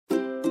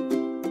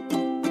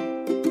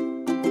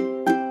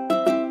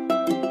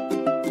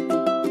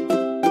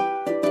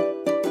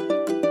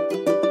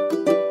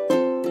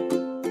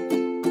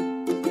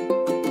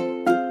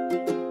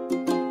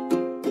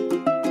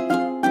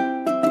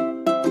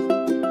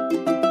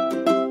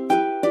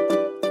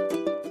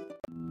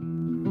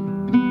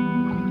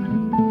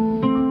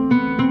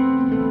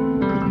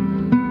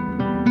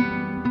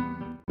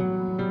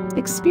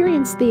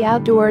Experience the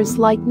outdoors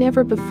like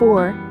never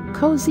before,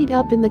 cozied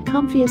up in the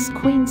comfiest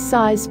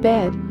queen-size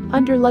bed,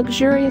 under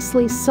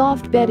luxuriously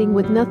soft bedding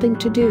with nothing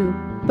to do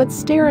but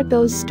stare at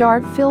those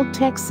star-filled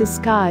Texas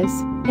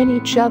skies and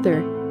each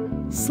other.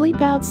 Sleep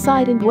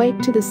outside and wake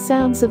to the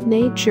sounds of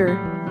nature,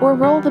 or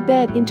roll the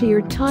bed into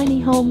your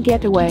tiny home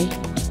getaway.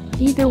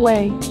 Either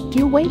way,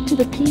 you wake to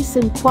the peace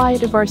and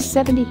quiet of our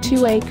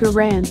 72-acre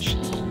ranch.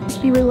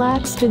 Be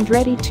relaxed and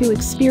ready to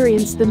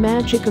experience the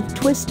magic of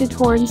Twisted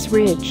Horns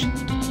Ridge.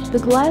 The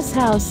glass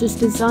house is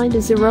designed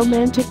as a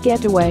romantic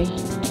getaway.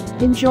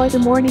 Enjoy the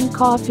morning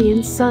coffee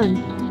and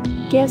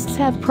sun. Guests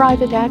have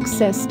private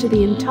access to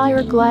the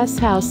entire glass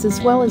house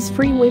as well as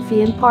free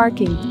Wi-Fi and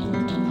parking.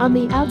 On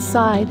the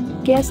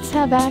outside, guests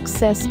have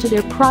access to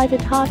their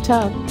private hot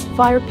tub,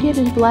 fire pit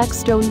and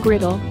Blackstone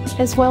Griddle,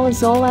 as well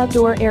as all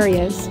outdoor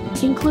areas,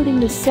 including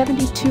the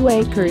 72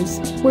 acres,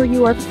 where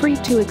you are free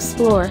to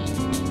explore.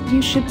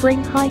 You should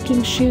bring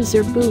hiking shoes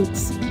or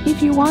boots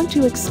if you want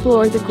to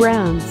explore the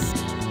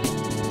grounds.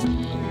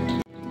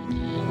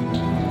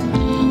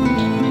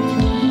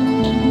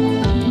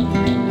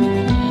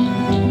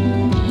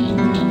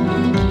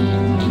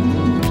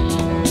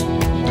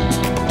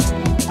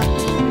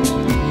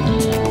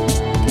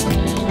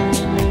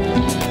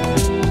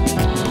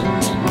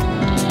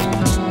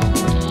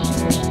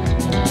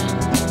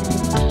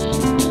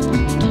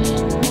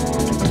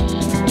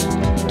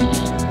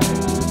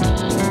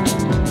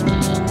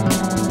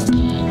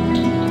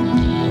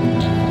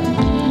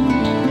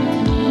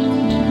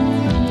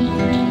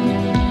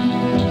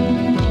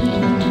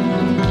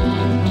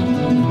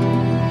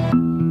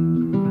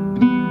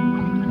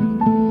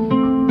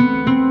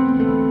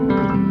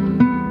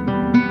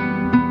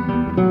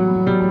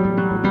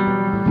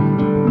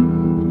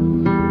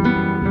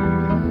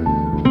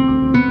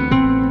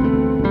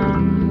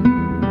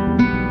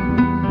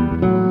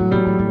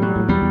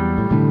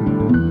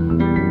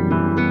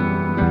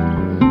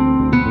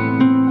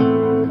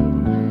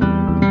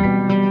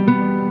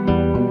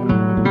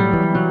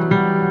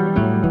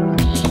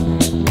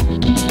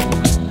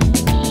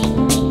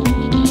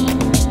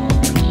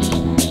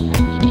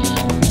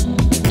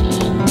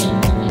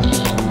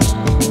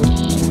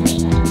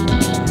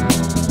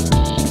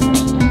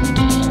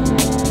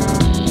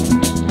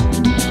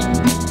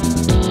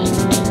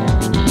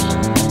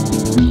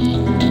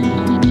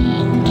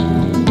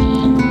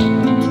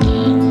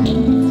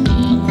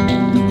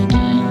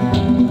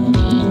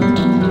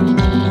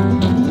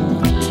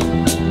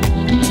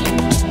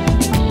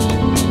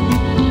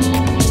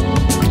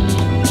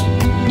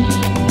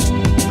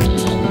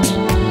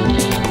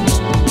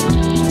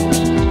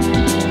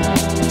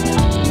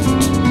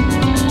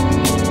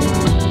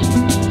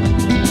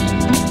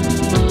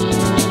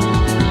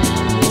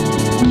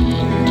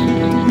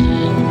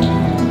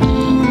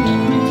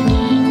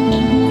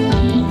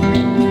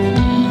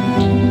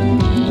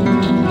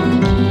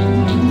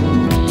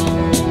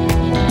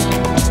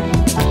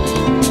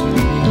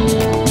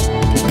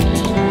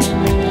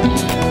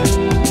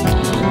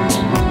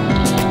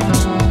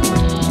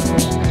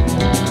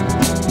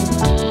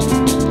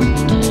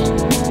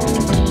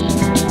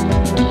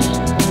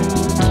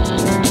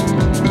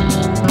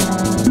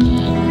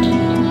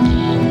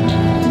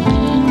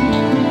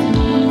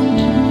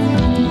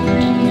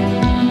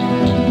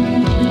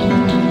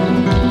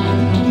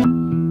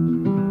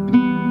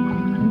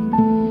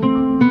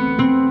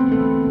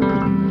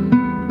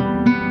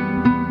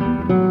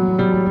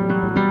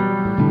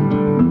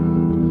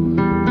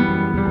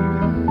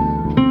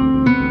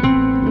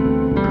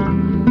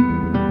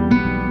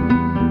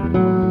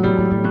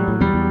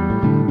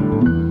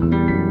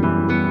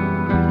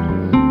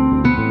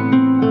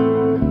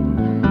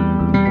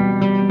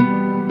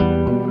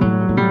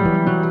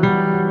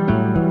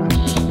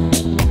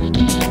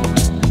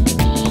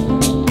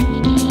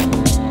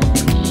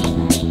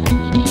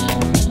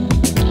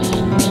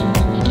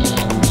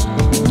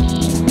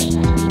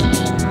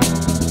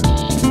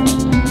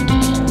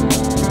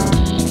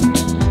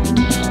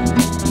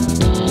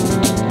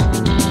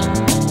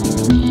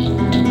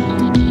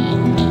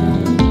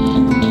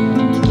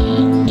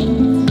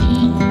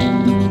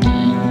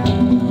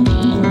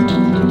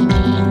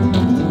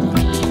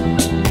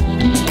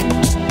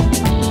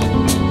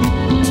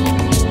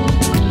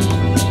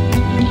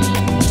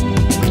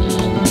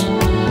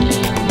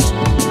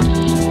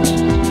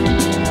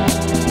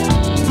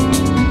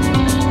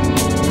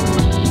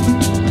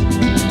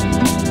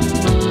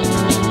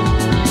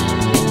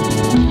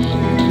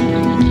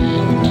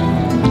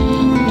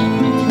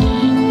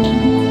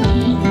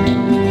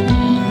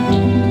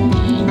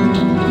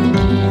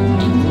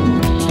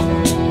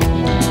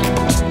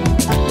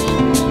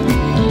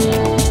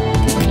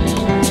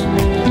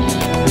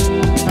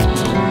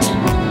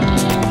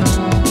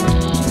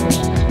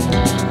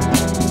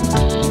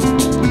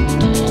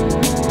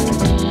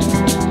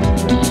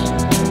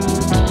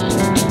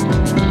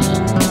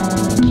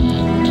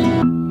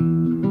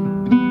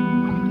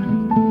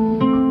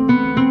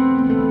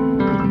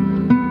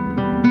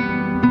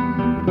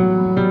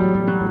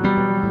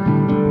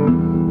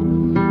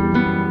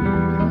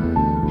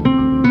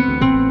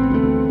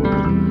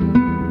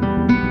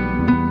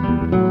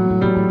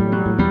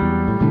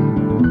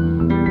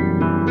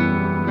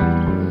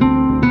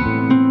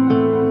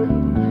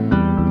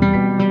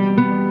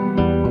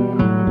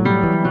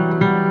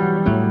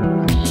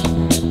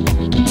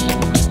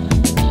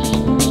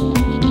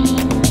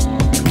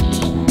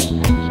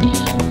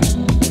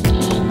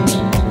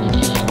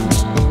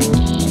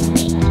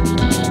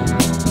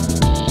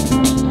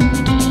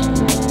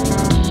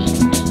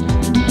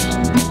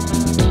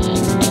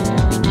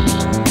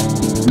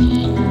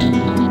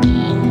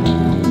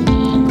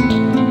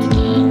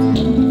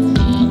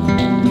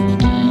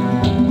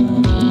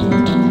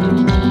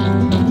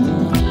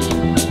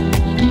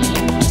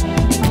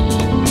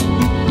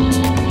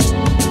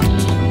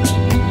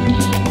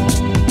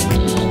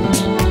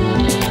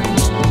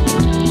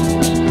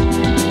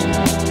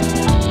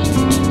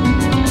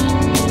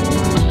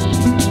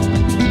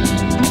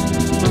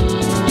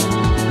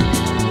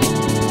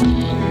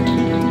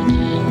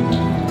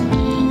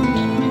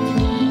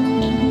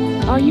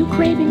 you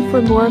craving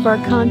for more of our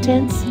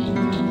contents?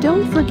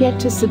 Don't forget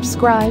to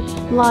subscribe,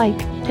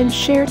 like, and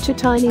share to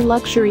Tiny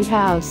Luxury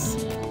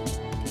House.